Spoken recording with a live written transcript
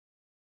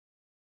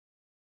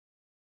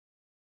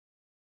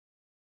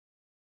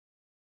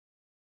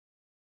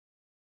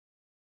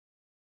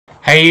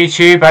Hey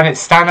YouTube, and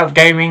it's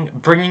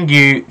StandupGaming bringing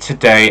you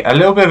today a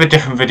little bit of a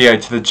different video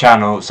to the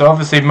channel. So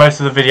obviously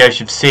most of the videos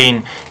you've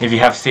seen, if you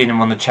have seen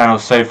them on the channel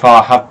so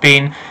far, have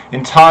been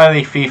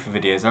entirely FIFA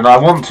videos, and I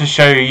want to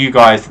show you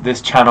guys that this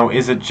channel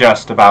isn't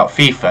just about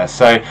FIFA.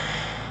 So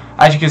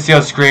as you can see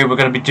on screen, we're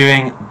going to be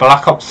doing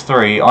Black Ops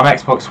 3 on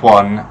Xbox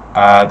One,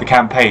 the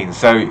campaign.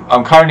 So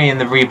I'm currently in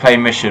the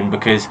replay mission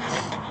because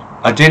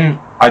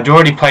I'd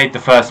already played the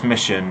first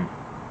mission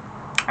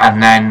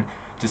and then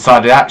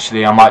decided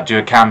actually I might do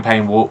a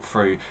campaign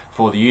walkthrough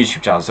for the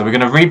YouTube channel. So we're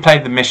going to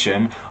replay the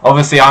mission.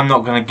 Obviously I'm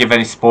not going to give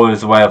any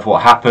spoilers away of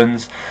what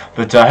happens,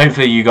 but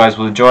hopefully you guys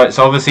will enjoy it.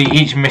 So obviously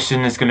each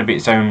mission is going to be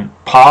its own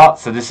part,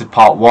 so this is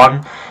part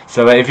 1.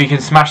 So if you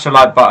can smash the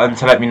like button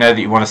to let me know that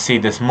you want to see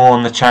this more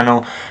on the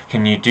channel,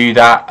 can you do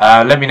that?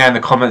 Let me know in the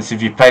comments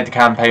if you've played the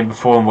campaign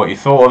before and what you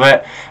thought of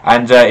it,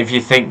 and if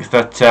you think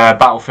that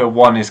Battlefield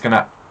 1 is going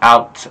to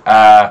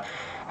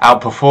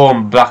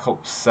outperform Black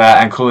Ops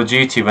and Call of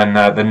Duty when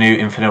the new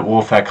Infinite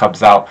Warfare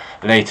comes out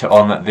later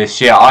on this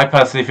year. I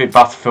personally think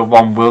Battlefield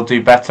 1 will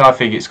do better. I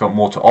think it's got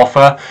more to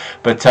offer,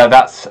 but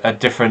that's a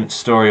different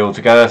story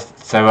altogether.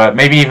 So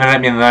maybe even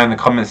let me know in the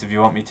comments if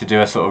you want me to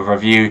do a sort of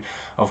review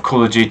of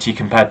Call of Duty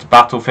compared to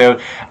Battlefield.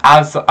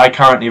 As I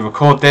currently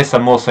record this,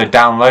 I'm also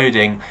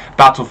downloading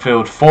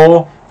Battlefield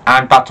 4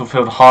 and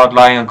Battlefield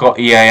Hardline. I've got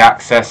EA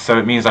access, so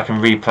it means I can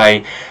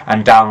replay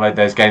and download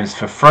those games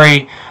for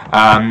free.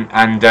 Yeah,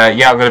 I'm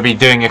going to be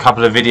doing a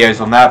couple of videos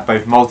on that,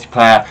 both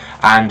multiplayer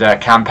and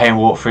campaign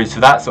walkthroughs. So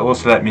that's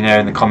also, let me know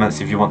in the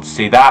comments if you want to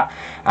see that.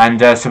 And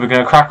so we're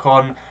going to crack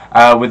on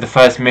with the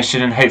first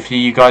mission, and hopefully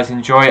you guys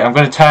enjoy it. I'm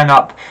going to turn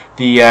up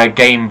the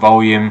game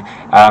volume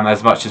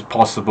as much as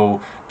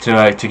possible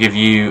to give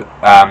you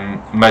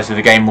most of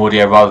the game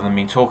audio rather than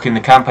me talking.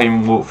 The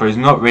campaign walkthrough is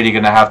not really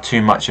going to have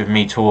too much of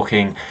me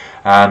talking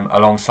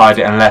alongside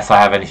it unless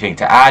I have anything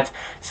to add.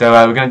 So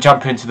we're going to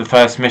jump into the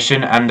first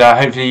mission, and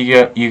hopefully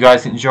you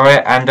guys enjoy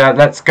it, and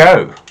let's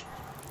go.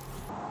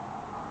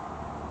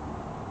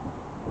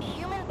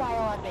 Human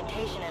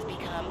bioaugmentation has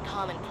become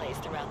commonplace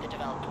throughout the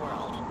developed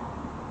world.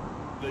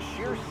 The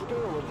sheer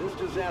scale of this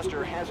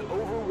disaster has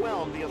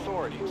overwhelmed the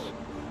authorities.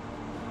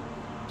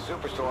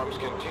 Superstorms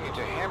continue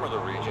to hammer the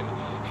region,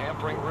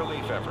 hampering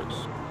relief efforts.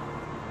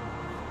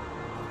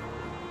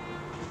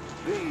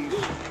 These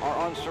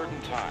are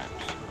uncertain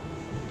times.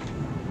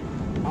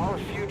 Our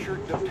future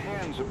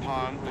depends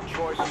upon the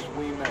choices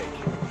we make.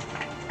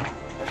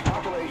 As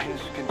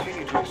populations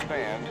continue to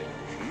expand,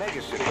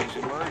 megacities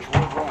emerge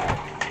worldwide.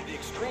 The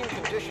extreme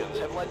conditions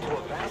have led to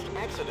a vast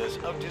exodus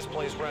of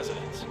displaced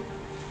residents.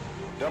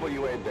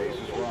 WA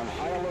bases were on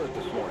high alert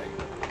this morning.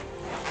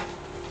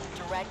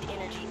 Direct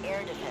energy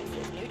air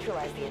defenses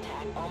neutralized the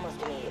attack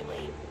almost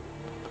immediately.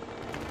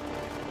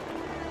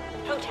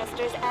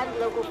 Protesters and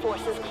local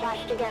forces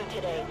clashed again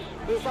today,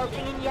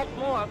 resulting in yet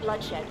more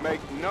bloodshed.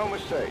 Make no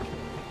mistake,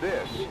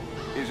 this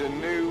is a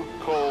new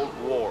Cold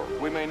War.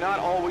 We may not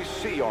always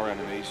see our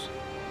enemies,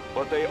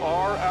 but they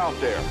are out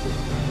there.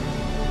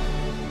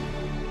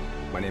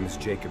 My name is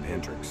Jacob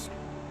Hendricks.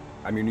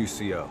 I'm your new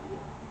CO.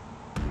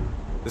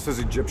 This is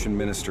Egyptian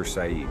Minister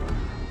Said,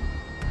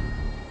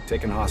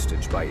 taken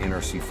hostage by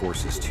NRC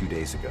forces 2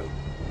 days ago.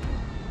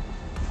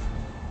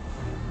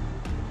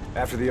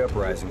 After the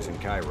uprisings in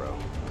Cairo,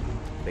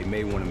 they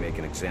may want to make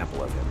an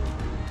example of him.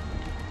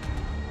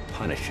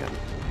 Punish him.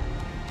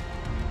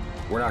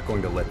 We're not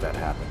going to let that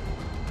happen.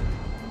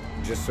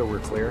 Just so we're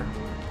clear,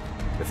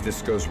 if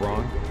this goes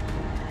wrong,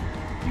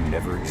 you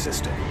never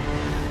existed.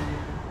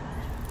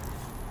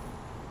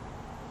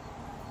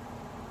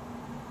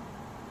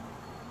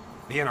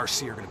 The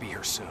NRC are going to be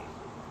here soon.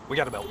 We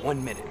got about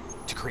 1 minute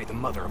to create the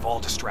mother of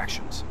all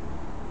distractions.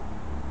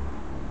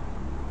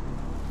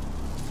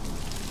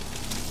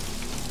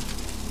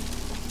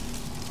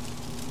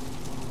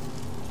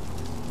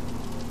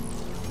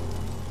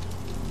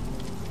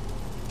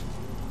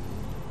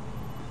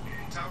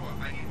 Tower,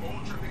 I need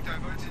all traffic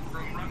diverted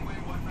from runway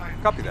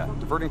 19. Copy that.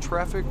 Diverting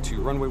traffic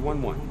to runway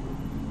 11.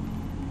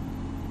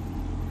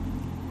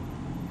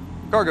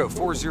 Cargo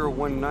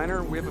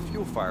 4019er, we have a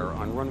fuel fire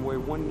on runway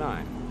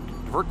 19.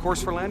 Divert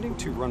course for landing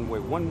to runway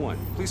 11.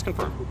 Please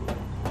confirm. Confirm.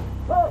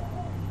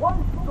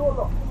 On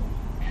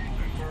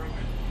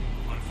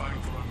fire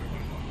for runway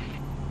 11.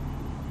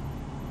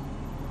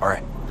 All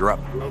right, you're up.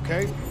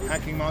 Okay,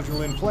 hacking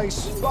module in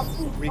place.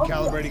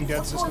 Recalibrating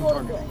dead system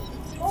targeting.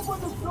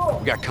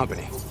 We got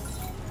company.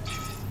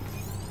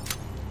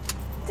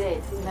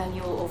 Dead.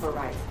 Manual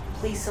override.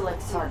 Please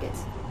select target.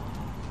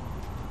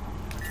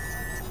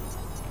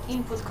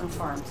 Input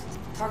confirmed.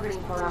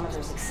 Targeting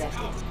parameters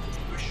accepted.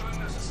 You're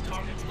showing us as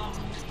target locked.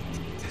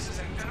 This is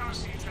an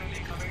NRC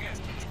friendly coming in.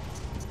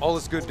 All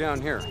is good down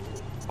here.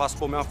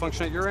 Possible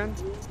malfunction at your end?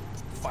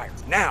 Fire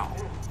now!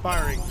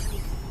 Firing.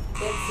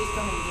 Dead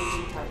system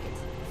engaging target.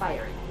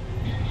 Firing.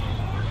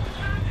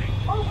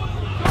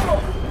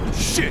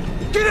 Shit!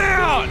 Get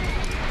down!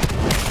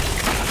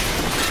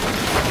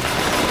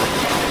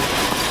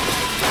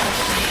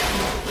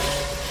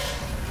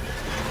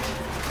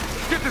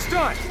 Get this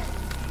done!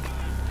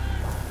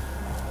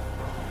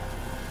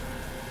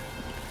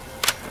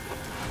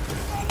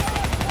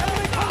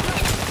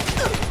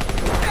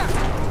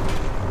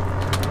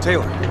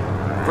 Taylor,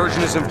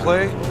 version is in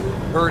play,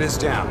 herd is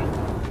down.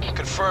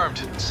 Confirmed.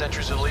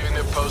 Sentries are leaving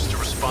their posts to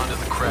respond to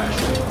the crash.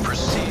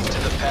 Proceed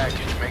to the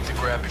package, make the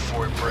grab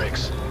before it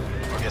breaks.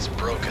 Or gets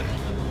broken.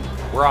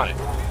 We're on it.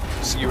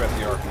 See you at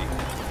the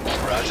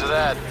RP. Roger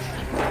that.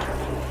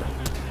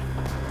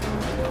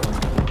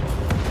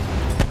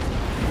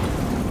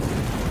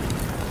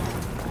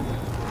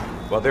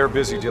 While they're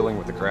busy dealing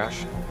with the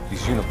crash,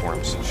 these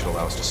uniforms should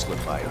allow us to slip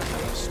by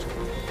unnoticed.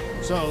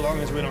 So long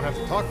as we don't have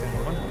to talk to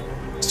anyone.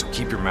 So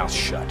keep your mouth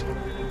shut.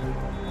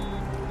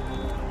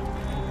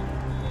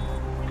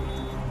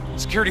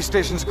 Security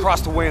stations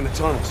across the way in the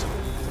tunnels.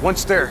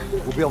 Once there,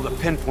 we'll be able to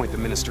pinpoint the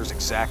minister's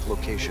exact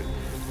location.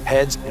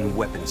 Heads and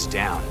weapons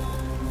down.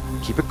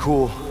 Keep it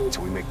cool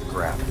until we make the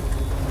grab.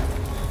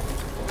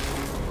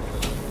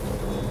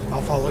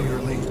 I'll follow your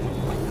lead.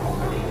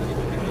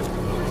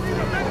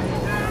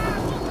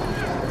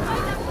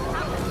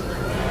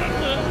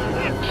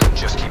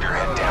 Just keep your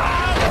head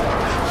down.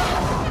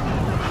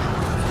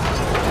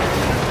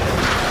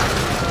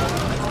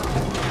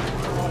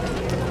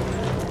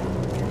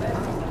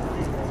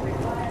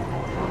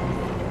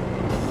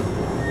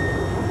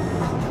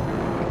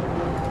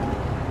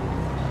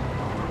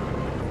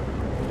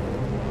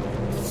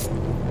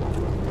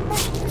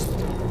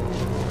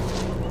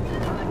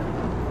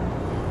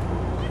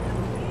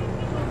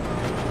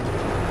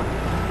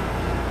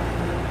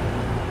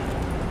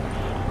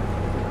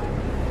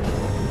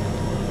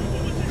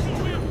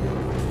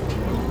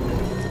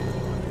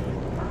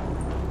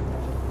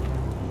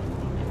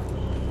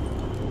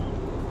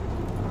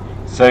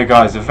 So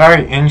guys, a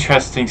very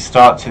interesting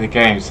start to the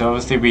game. So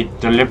obviously we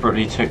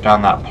deliberately took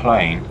down that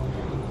plane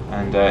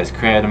and it's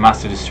created a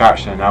massive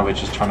distraction, and now we're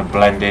just trying to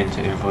blend in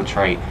to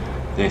infiltrate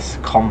this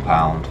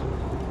compound.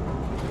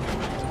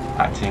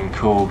 Acting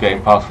cool,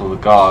 getting past all the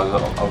guards.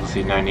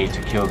 Obviously no need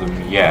to kill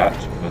them yet,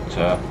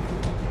 but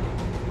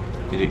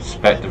did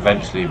expect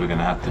eventually we're going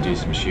to have to do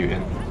some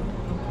shooting.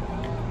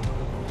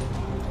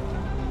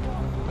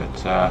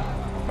 But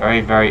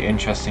very, very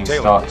interesting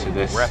Taylor, start to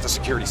this. We're at the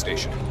security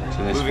station.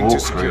 To this Moving to walkthrough.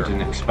 secure.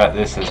 Didn't expect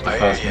this as the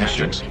first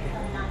mission.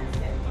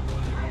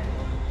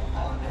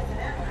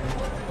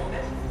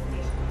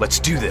 Let's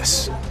do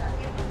this.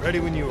 Ready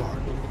when you are.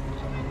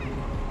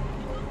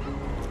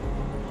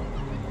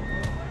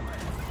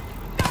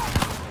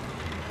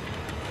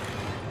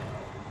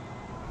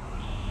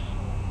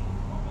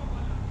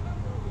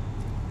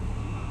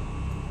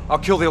 I'll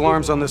kill the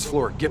alarms on this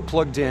floor. Get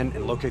plugged in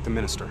and locate the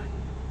minister.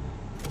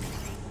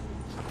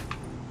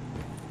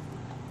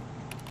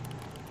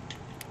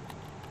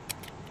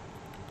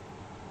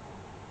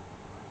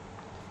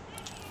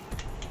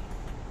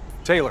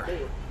 Taylor,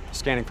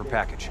 scanning for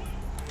package.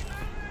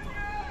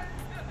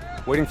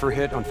 Waiting for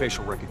hit on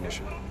facial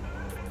recognition.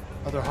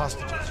 Other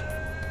hostages.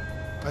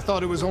 I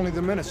thought it was only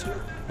the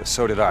minister. And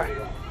so did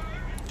I.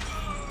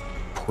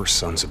 Poor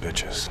sons of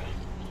bitches.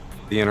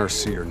 The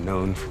NRC are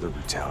known for their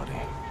brutality.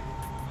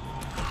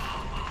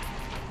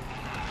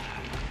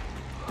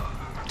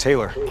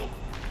 Taylor,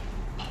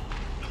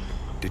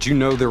 did you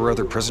know there were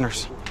other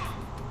prisoners?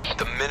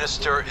 The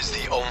minister is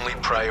the only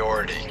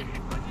priority.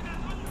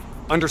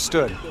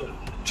 Understood.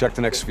 Check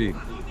the next feed.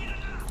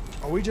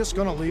 Are we just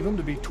gonna leave him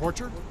to be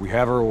tortured? We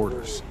have our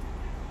orders.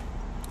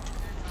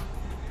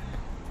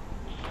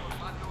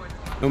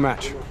 No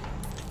match.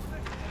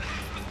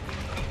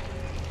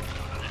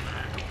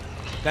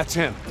 That's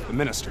him, the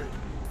minister.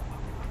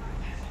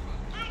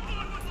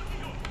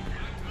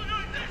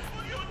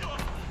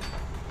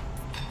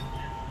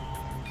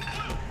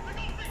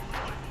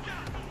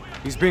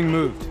 He's being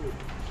moved.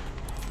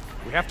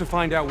 We have to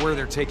find out where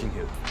they're taking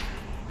him.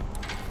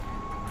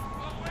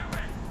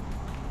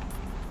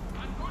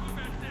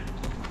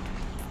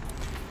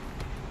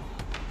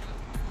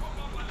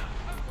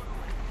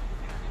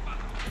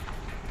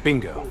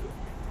 Bingo.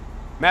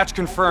 Match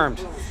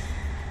confirmed.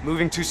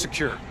 Moving to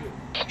secure.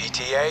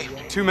 ETA?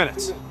 2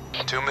 minutes.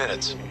 2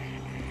 minutes.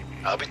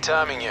 I'll be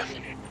timing you.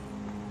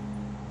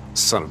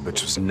 Son of a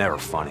bitch was never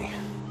funny.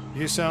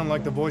 You sound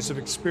like the voice of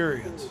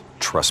experience.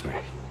 Trust me,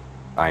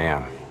 I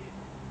am.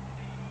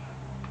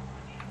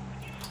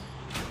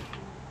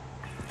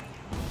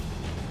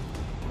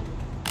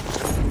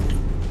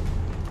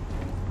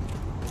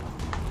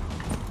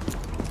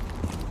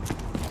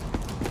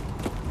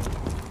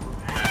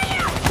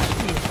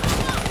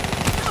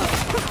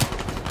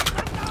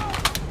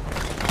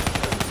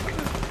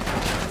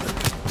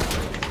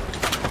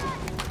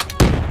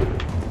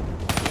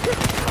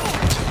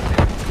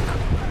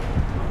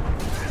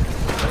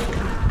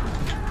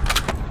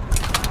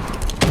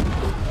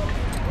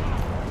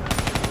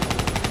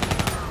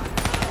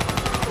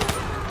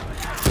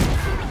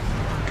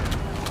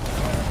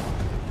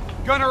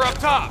 Gunner up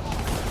top!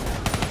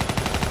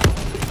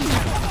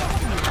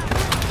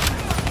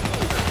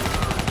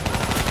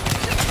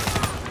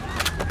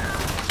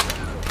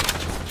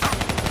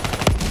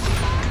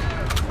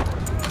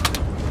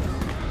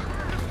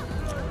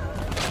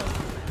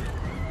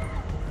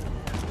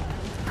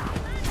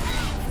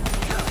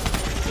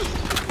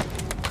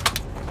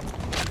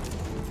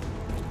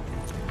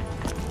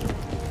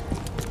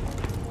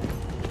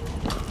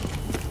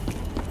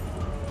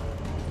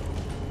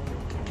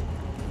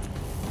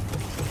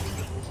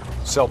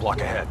 Cell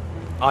block ahead.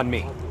 On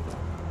me.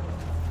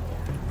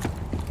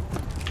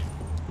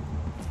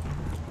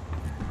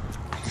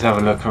 Let's have a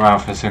look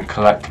around for some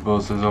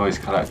collectibles. There's always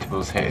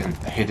collectibles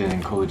hidden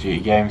in Call of Duty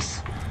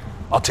games.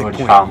 I'll take Already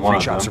point found for one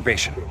breach of them.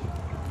 observation.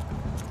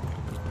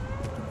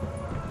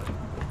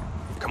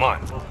 Come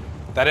on.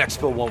 That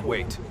exfil won't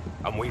wait.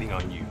 I'm waiting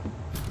on you.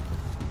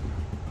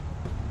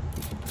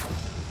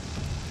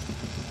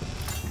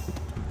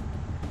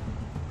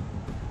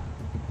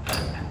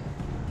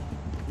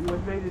 You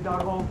invaded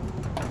our home.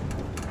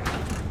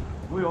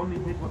 We only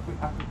did what we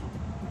had to do.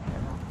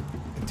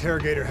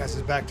 Interrogator has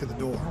his back to the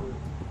door.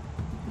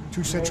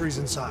 2 sentries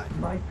inside.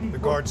 The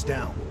guard's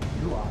down.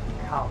 You are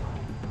a coward.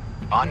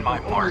 On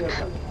my mark.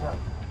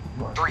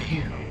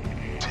 3,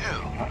 2,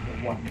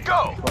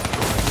 go!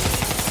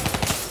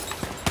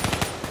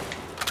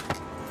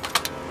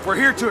 We're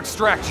here to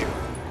extract you.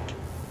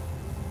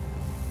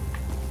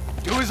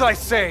 Do as I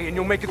say and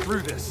you'll make it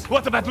through this.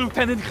 What about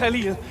Lieutenant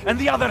Khalil and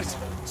the others?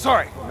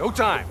 Sorry, no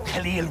time.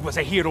 Khalil was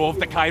a hero of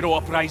the Cairo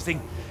uprising.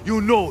 You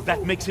know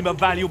that makes him a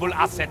valuable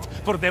asset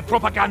for their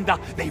propaganda.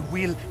 They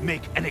will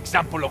make an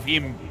example of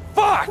him.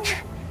 Fuck!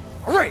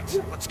 All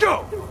right, let's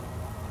go!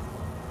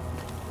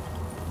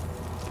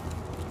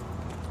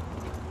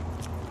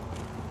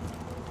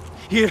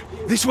 Here,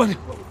 this one.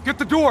 Get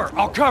the door,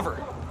 I'll cover.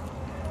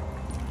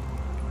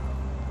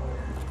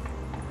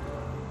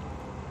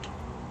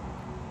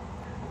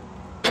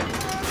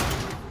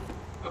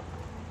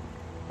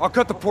 I'll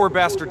cut the poor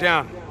bastard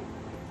down.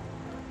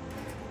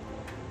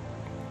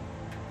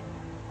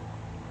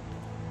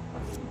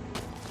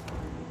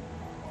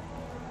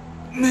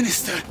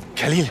 Minister.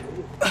 Khalil.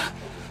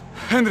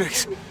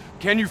 Hendricks.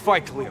 Can you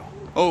fight, Khalil?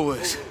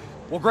 Always.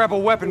 We'll grab a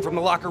weapon from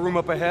the locker room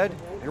up ahead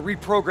and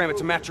reprogram it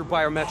to match your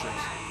biometrics.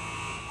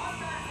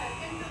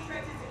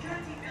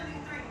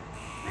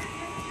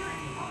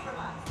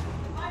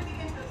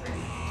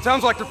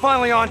 Sounds like they're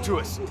finally on to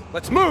us.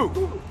 Let's move!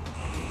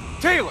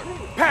 Taylor,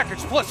 package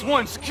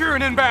 +1, secure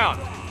and inbound.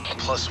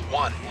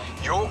 +1.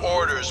 Your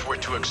orders were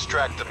to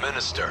extract the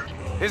minister.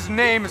 His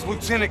name is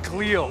Lieutenant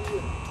Khalil.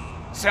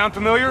 Sound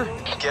familiar?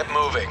 Get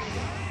moving.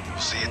 We'll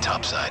see you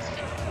topside.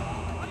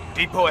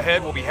 Depot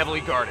ahead will be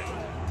heavily guarded.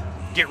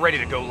 Get ready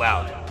to go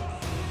loud.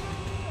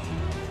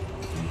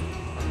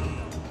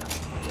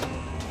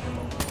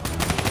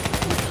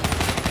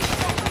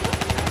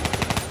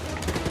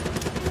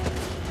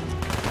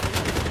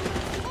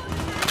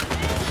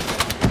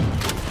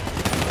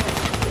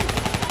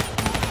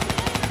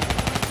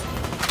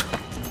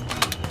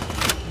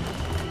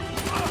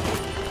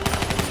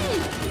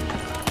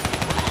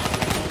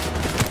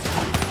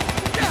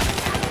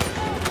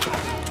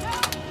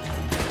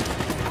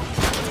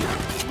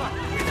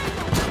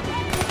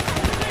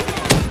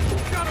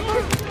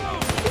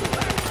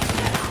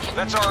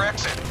 That's our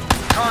exit.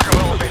 Cargo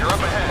elevator up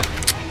ahead.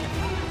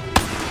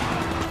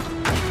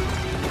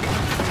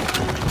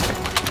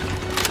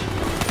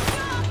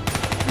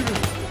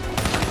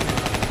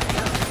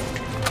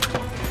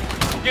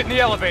 Get in the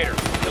elevator.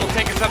 It'll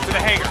take us up to the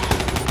hangar.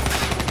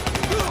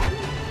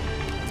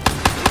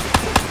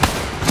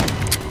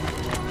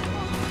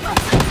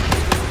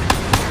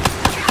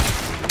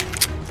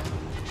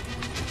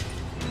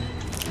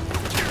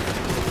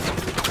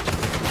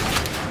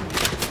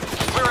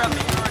 Clear out the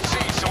URC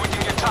so we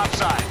can get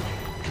topside.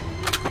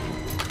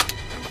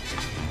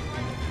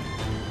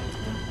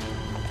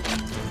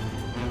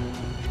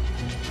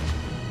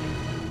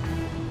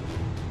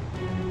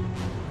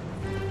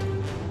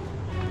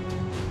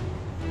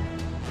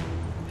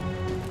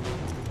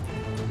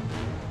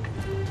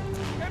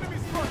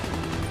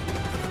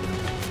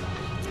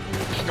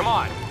 Come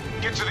on,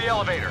 get to the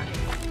elevator.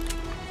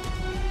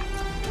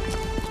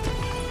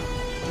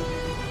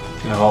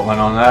 You know what went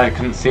on there? I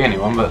couldn't see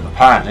anyone, but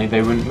apparently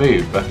they wouldn't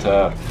move, but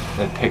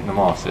they'd pick them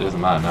off, so it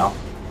doesn't matter now.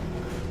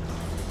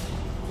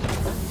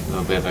 A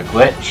little bit of a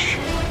glitch.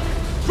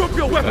 Drop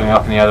your weapon. Going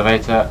up in the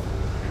elevator.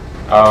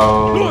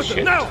 Oh Lord,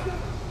 shit. now.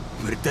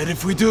 We're dead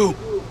if we do.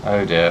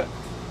 Oh dear.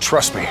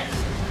 Trust me,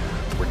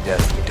 we're dead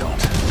if we don't.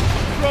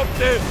 Drop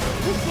dead.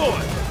 Move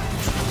forward.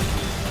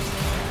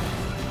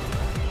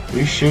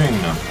 Who's shooting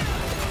them?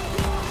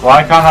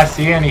 Why can't I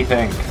see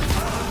anything?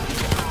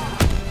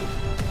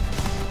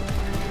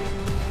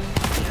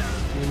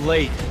 You're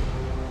late.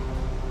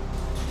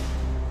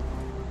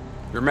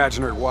 Your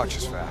imaginary watch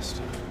is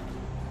fast.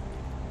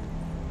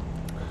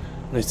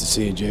 Nice to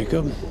see you,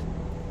 Jacob.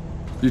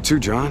 You too,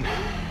 John.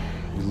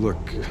 You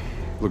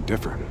look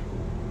different.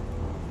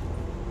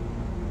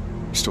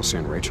 You still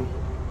seeing Rachel?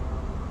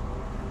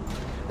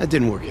 That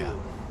didn't work out.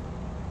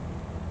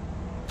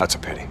 That's a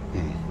pity.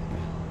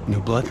 New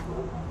blood?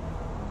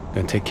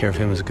 Gonna take care of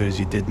him as good as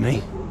you did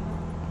me?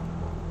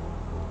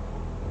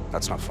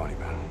 That's not funny,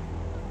 man.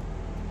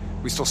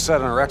 We still set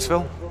on our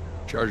exfil?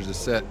 Charges are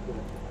set.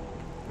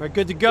 All right,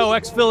 good to go.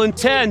 Exfil in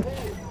 10.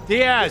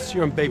 Diaz,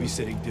 you're on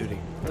babysitting duty.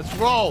 Let's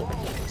roll.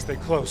 Stay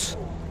close.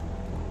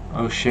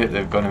 Oh shit,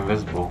 they've gone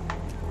invisible.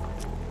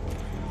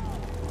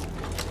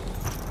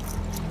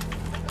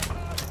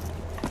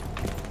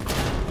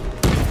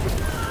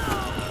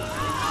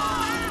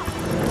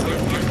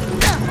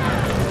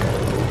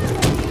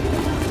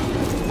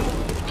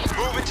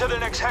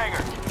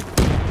 hangar.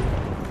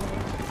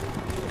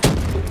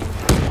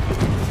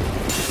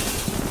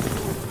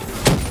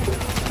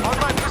 On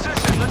my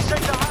position, let's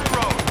take the high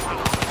road.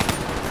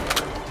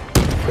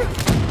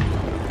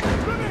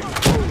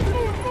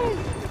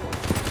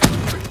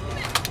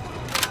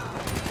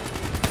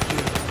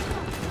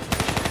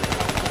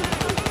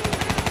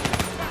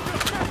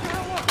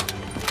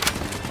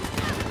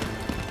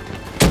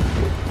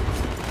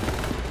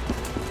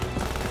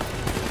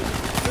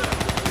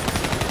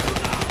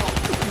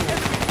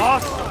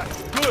 Awesome!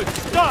 Good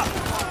stuff!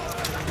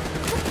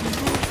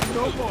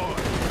 No more!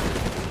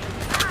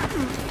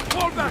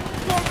 Fall back!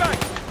 Fall back!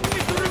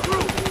 Need to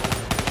regroup!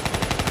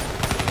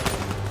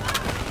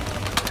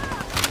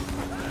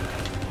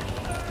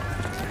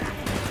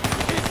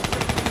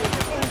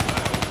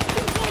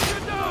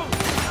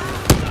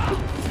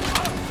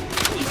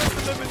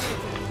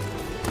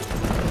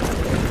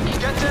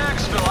 Get to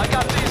Axville, I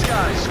got these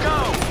guys, go!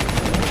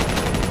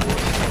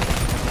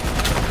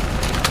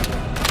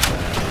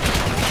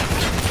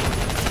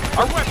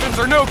 Our weapons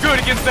are no good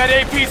against that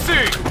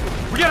APC!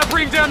 We gotta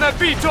bring down that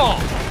VTOL!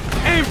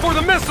 Aim for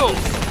the missiles!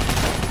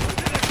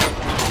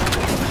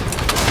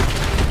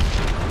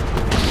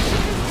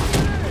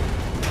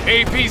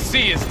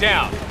 APC is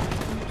down.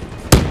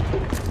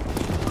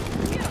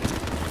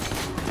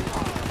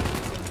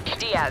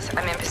 Diaz,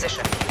 I'm in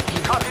position.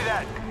 Copy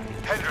that.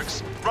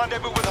 Hendricks,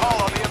 rendezvous with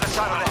Hall on the other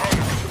side of the hangar.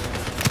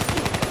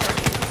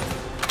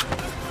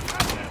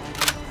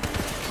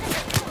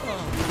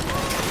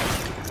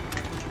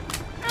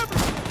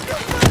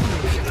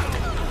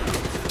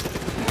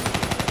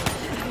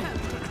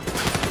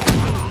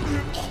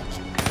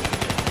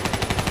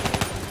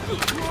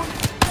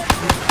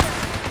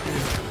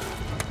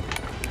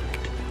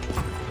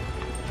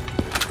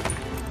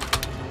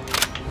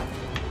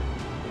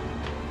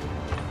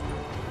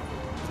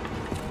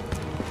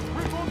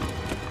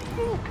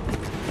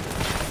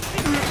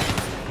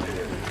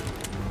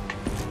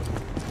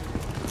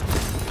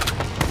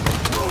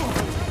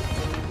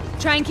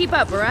 Try and keep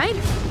up, all right?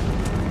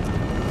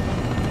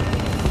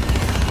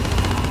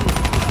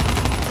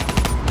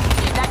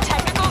 That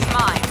technical's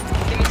mine.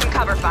 Give me some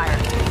cover fire.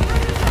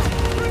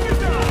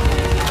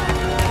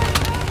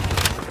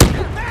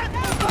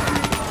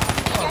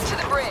 Get to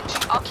the bridge.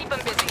 I'll keep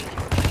them busy.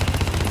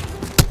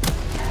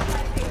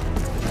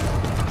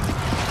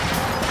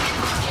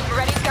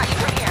 Reddy's got you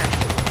from here.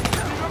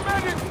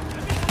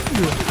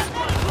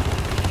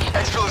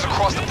 Exfil is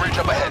across the bridge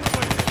up ahead.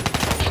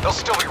 They'll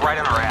still be right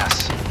on our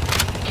ass.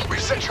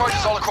 We've set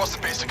charges all across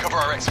the base to cover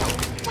our exfil.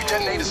 We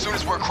detonate as soon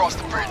as we're across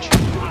the bridge.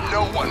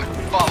 No one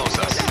follows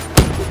us.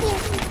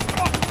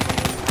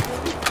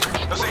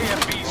 Those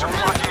AFBs are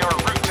blocking our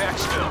route to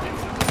exfil.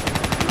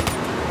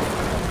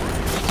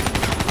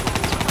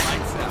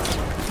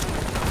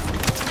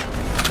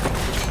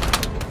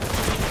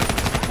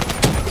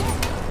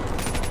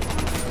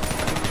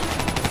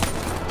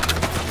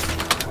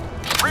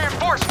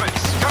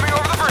 Reinforcements coming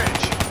over the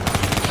bridge.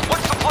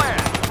 What's the plan?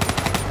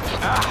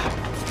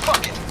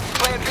 Fuck it.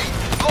 Plan B.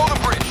 Blow the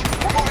bridge.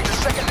 We're moving to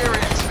secondary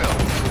exfil.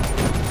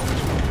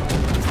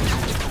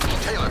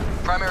 Taylor,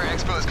 primary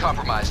exfil is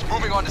compromised.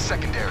 Moving on to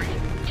secondary.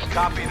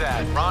 Copy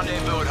that.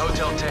 Rendezvous at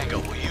Hotel Tango.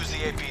 We'll use the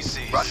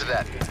APCs. Roger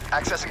that.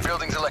 Accessing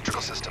building's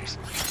electrical systems.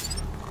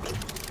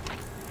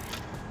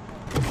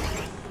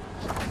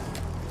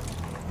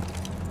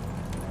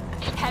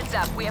 Heads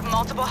up, we have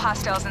multiple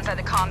hostiles inside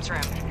the comms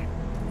room.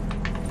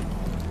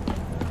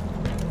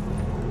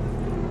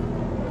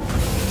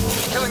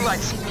 Killing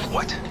lights.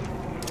 What?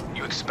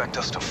 You expect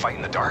us to fight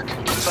in the dark?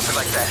 Something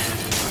like that.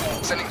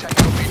 Sending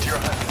tactical feed to your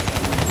hut.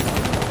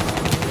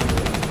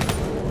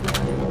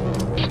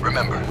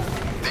 Remember,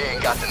 they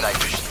ain't got the night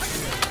vision.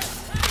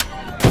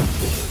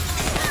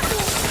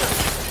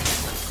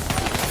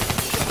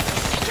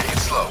 Take it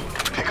slow.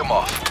 Pick them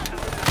off.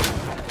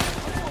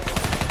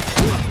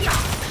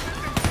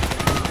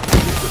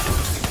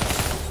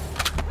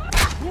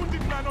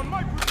 Wounded man on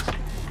my position!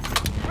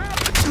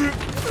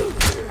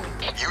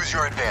 Use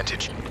your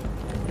advantage.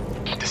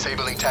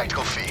 Disabling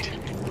tactical feed.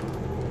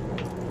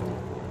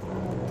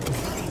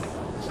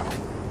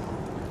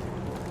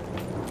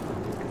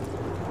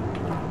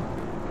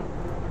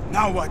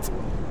 Now what?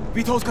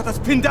 Vito's got us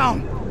pinned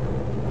down!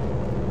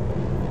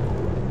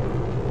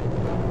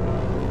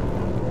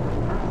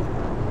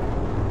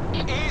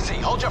 Easy.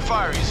 Hold your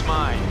fire. He's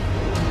mine.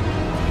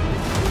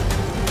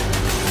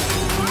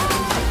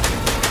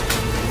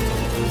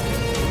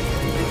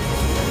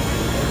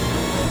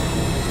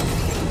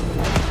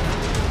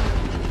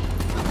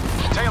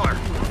 Taylor,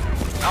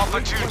 Alpha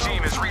 2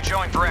 team is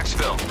rejoining for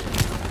exfil.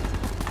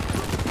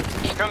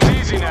 Comes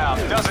easy now,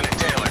 doesn't it,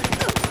 Taylor?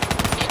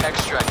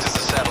 Extract is the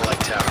satellite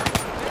tower.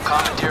 We'll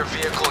commandeer a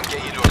vehicle and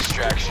get you to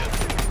extraction.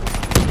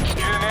 You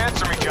didn't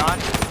answer me, John.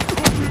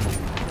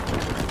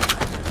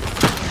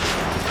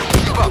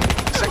 Move up.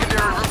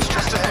 Secondary route's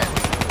just ahead.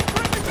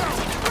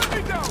 Bring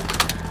me down!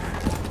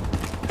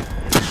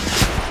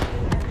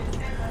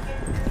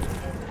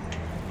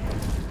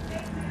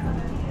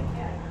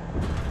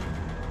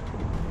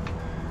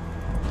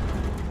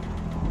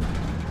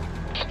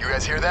 You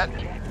guys hear that?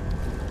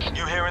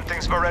 hearing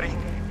things already?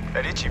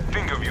 That itchy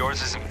finger of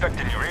yours is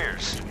infecting your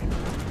ears.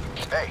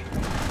 Hey,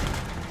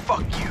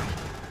 fuck you.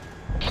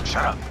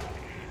 Shut up.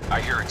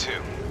 I hear it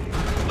too.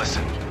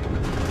 Listen.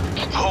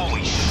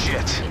 Holy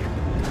shit.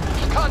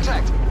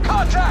 Contact!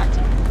 Contact!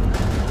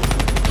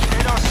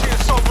 NRC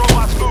assault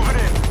robots moving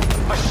in.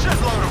 A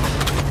shitload of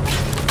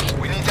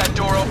them. We need that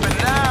door open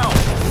now.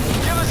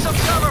 Give us some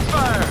cover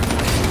fire.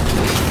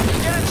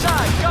 Get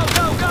inside. Go,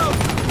 go, go.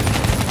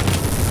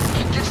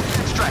 Get to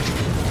the extraction.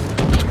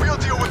 We'll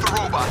deal with the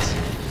robots.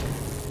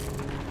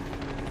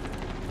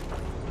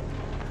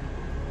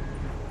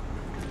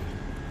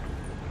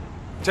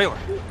 Taylor,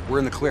 we're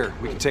in the clear.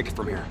 We can take it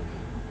from here.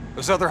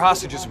 Those other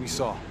hostages we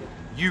saw,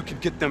 you can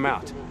get them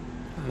out.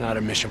 Not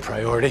a mission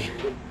priority.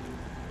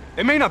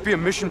 It may not be a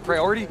mission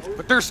priority,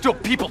 but they're still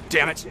people,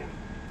 damn it!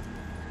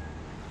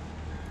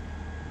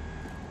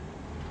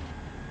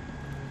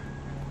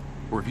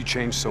 Or have you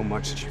changed so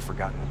much that you've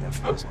forgotten what that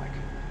feels like?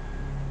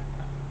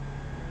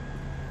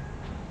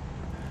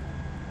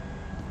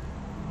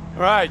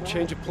 All right,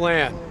 change of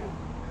plan.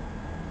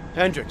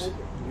 Hendricks,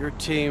 your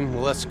team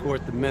will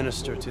escort the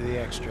minister to the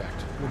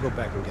extract. We'll go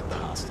back and get the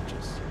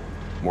hostages.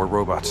 More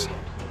robots.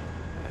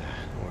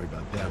 Don't worry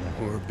about them.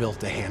 We're built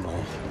to handle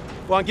them.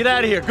 Go on, get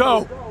out of here.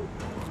 Go!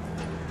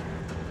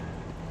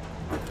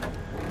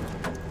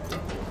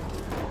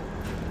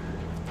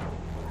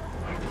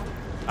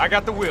 I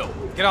got the wheel.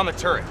 Get on the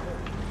turret.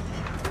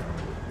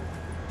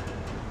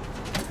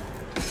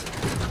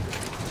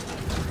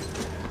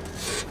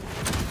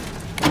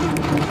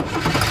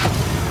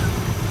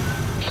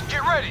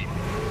 Get ready.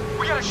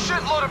 We got a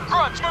shitload of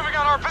grunts moving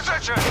on our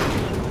position.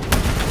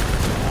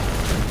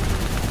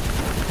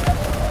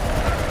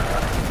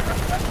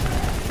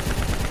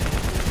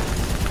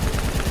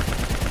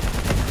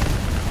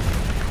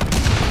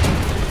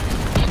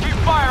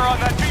 Fire on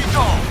that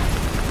VTOL!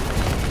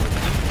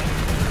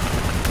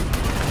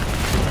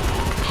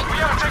 We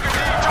gotta take a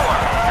detour!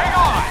 Hang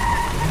on!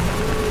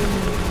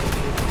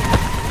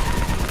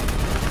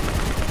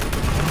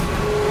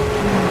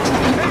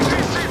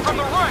 APC from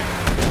the right!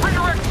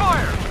 Redirect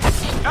fire!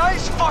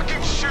 Nice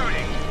fucking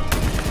shooting!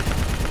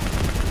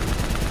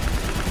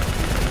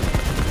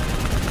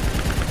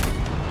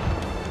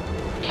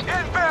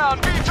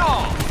 Inbound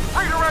VTOL!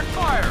 Redirect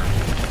fire!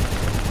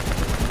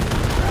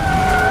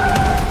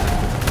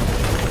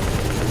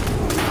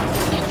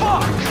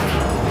 Fuck!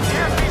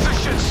 Damn piece of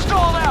shit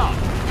stalled out!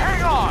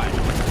 Hang on!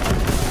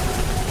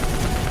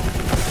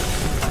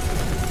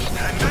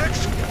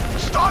 Hendricks?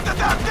 Started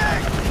that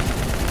thing!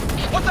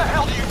 What the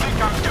hell do you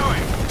think I'm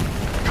doing?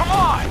 Come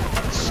on!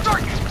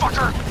 Start, you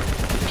fucker!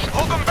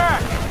 Hold them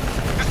back!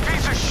 This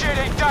piece of shit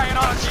ain't dying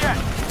on us yet!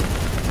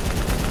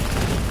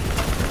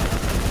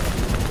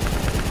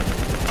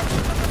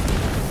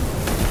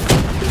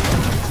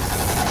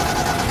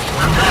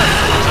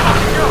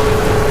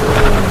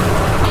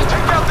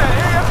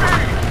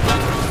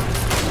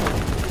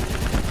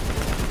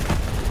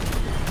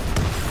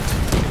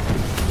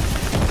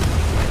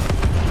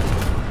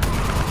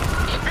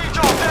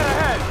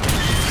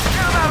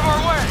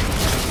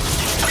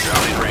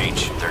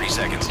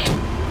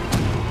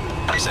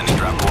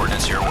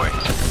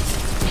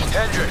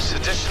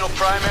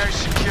 Primary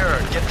secure.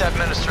 Get that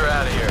minister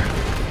out of here.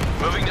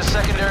 Moving to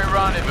secondary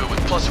rendezvous with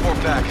 +4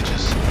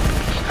 packages.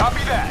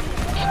 Copy that.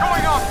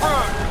 Going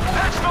off-road.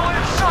 Exfil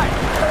in sight.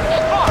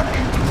 Fuck!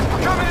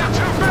 We're coming in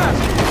too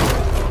fast.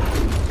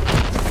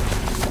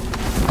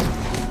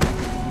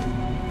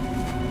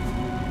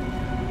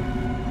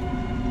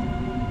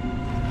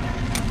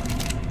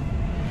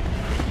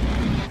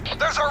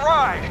 There's our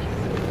ride.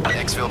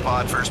 Exfil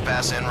pod first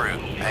pass en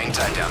route. Hang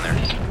tight down there.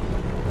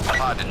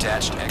 Pod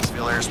detached.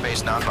 Exfil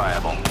airspace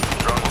non-viable.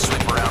 Drone will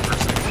sweep around for a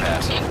second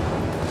pass.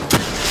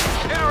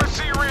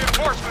 NRC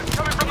reinforcements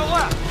coming from the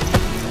left.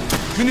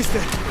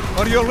 Minister,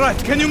 are you alright?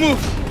 Can you move?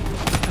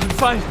 I'm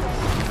fine.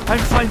 I'm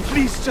fine.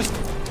 Please, just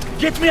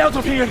get me out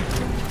of here.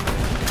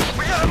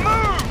 We gotta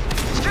move!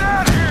 Let's get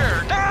out of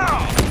here!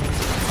 Now!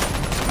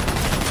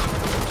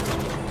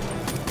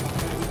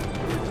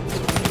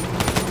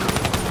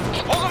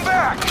 Hold them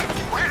back!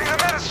 We're getting the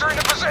minister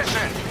into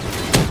position!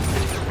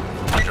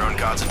 Drone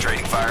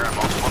concentrating fire on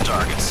multiple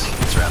targets.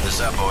 Let's wrap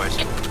this up, boys.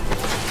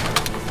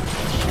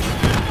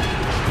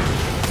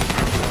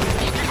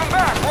 Keep them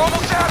back! We're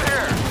almost out of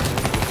here!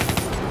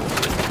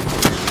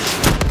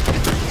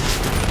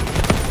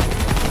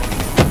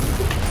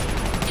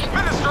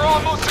 Minister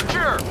almost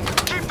secure!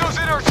 Keep those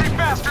NRC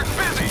bastards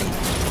busy!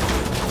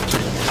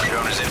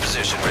 Drone is in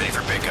position, ready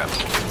for pickup.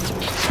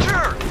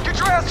 Secure! Get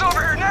your ass over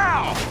here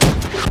now!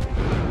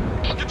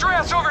 Get your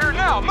ass over here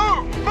now!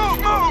 Move! Move!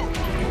 Move!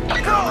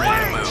 Drone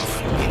ready to move.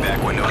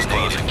 Back window is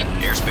negative.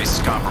 Airspace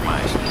is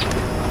compromised.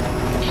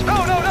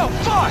 No, no, no!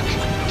 Fuck!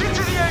 Get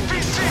to the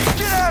APC!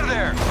 Get out of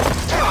there!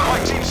 Damn, my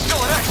team's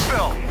still at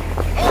Exfil!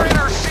 More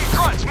NRC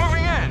grunts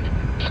moving in!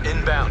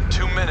 Inbound,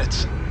 2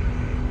 minutes.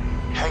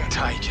 Hang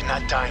tight, you're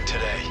not dying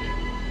today.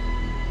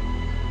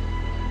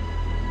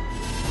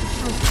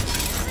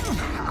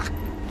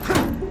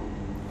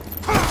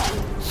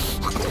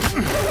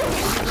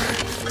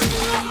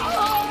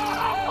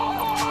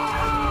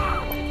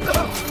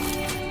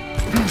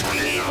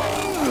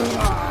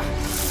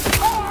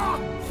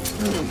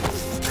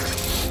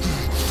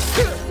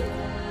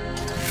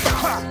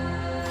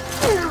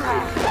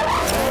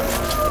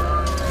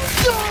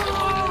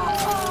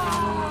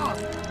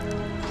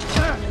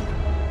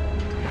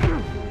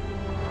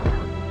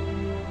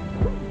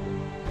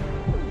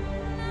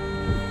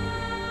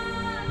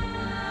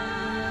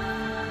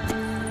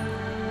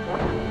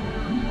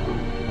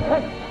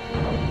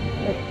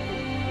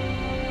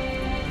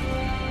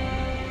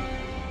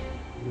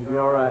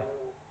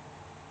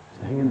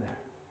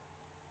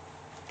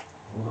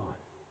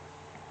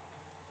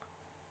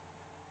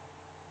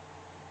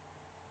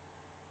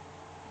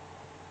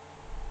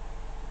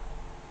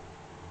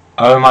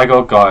 Oh my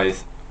god,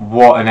 guys,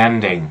 what an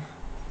ending.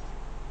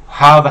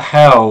 How the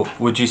hell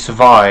would you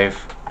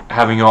survive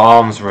having your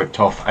arms ripped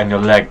off and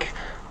your leg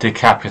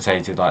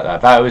decapitated like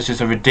that? That was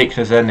just a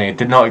ridiculous ending. I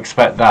did not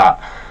expect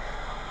that.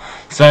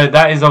 So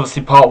that is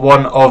obviously part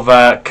 1 of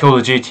Call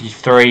of Duty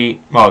 3,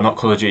 well, not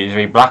Call of Duty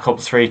 3, Black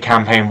Ops 3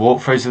 campaign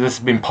walkthrough. So this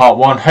has been part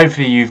 1.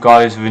 Hopefully you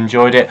guys have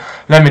enjoyed it.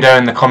 Let me know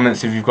in the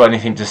comments if you've got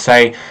anything to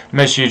say.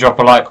 Make sure you drop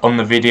a like on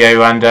the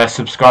video and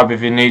subscribe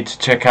if you need to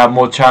check out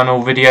more channel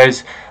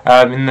videos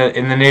in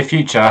the near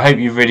future. I hope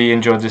you've really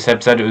enjoyed this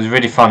episode. It was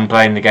really fun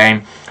playing the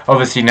game.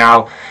 Obviously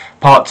now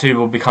part 2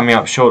 will be coming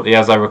up shortly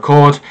as I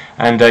record,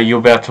 and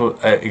you'll be able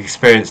to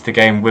experience the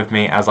game with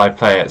me as I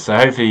play it. So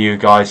hopefully you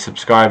guys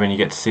subscribe and you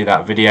get to see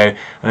that video.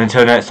 And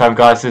until next time,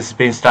 guys, this has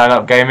been Stand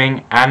Up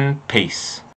Gaming, and peace.